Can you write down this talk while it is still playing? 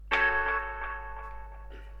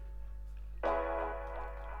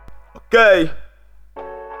Ok.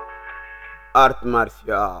 Arte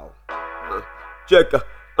marcial. Checa.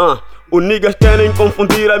 Os niggas querem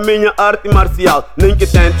confundir a minha arte marcial. Nem que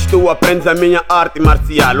tentes, tu aprendes a minha arte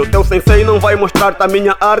marcial. O teu sensei não vai mostrar-te a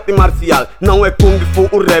minha arte marcial. Não é kung fu,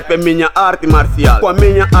 o rap é minha arte marcial. Com a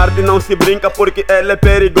minha arte não se brinca porque ela é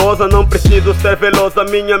perigosa. Não preciso ser velosa,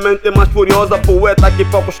 minha mente é mais furiosa. Poeta que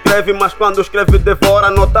pouco escreve, mas quando escreve devora.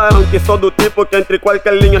 Notaram que sou do tipo que entre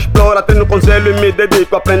qualquer linha explora. Treino com zelo e me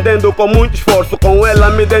dedico, aprendendo com muito esforço. Com ela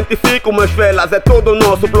me identifico, mas velas é tudo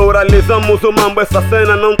nosso. Pluralizamos o mambo, essa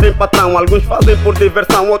cena não tem patrão. Alguns fazem por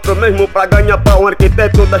diversão, outros mesmo pra ganhar pão.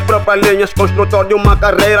 Arquiteto das próprias linhas, construtor de uma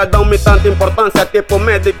carreira. Dão-me tanta importância, tipo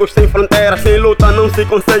médicos sem fronteiras. Sem luta não se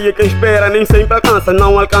consegue quem espera, nem sempre alcança.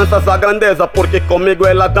 Não alcanças a grandeza, porque comigo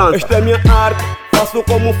ela dança. Esta é minha arte, faço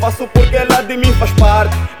como faço porque ela de mim faz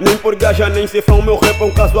parte. Nem por gaja nem cifra, o meu rap é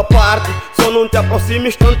um caso à parte. Só não te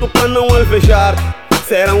aproximes tanto pra não alvejar,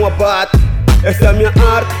 será um abate. Esta é a minha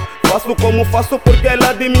arte, faço como faço porque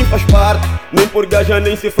ela de mim faz parte. Nem por gaja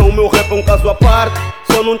nem cifra, o meu rap é um caso à parte.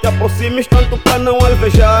 Só não te aproximes tanto pra não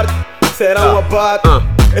alvejar, será um abate.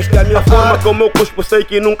 Esta é a minha forma como eu cuspo, sei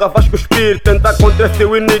que nunca vais cuspir. Tentar contra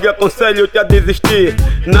seu inimigo, aconselho-te a desistir.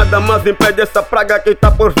 Nada mais impede essa praga que tá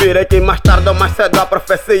por vir. É que mais tarde ou mais cedo a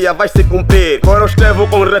profecia vai se cumprir. Agora eu escrevo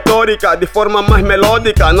com retórica, de forma mais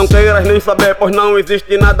melódica. Não queiras nem saber, pois não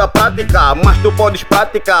existe nada prática. Mas tu podes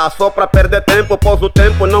praticar, só pra perder tempo. Pois o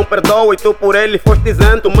tempo não perdoa e tu por ele foste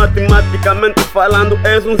isento. Matematicamente falando,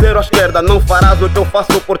 és um zero à esquerda. Não farás o que eu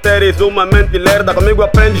faço por teres uma mente lerda. Comigo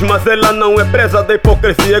aprendes, mas ela não é presa da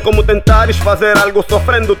hipocrisia. É como tentares fazer algo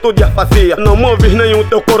sofrendo, tu já fazia. Não moves nem o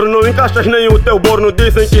teu corno, não encaixas nem o teu borno.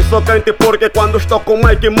 Dizem que sou quente porque quando estou com o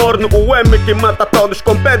Mike morno. O M que mata todos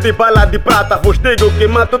com pé de bala de prata. Vos digo que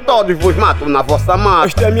mato todos, vos mato na vossa mata.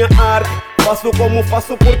 Esta é minha arte, faço como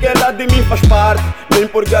faço porque ela de mim faz parte. Nem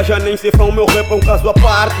por gaja nem cifra, o meu rap é um caso à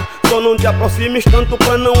parte. Só não te aproximes tanto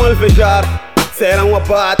pra não alvejar, será um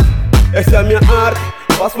abate. Esta é a minha arte,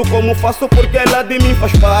 faço como faço porque ela de mim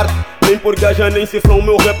faz parte. Nem por gaja nem cifra, o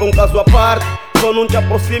meu rap é um caso à parte. Só não te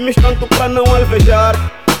aproximes tanto pra não alvejar,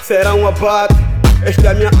 será um abate. Esta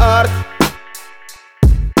é a minha arte.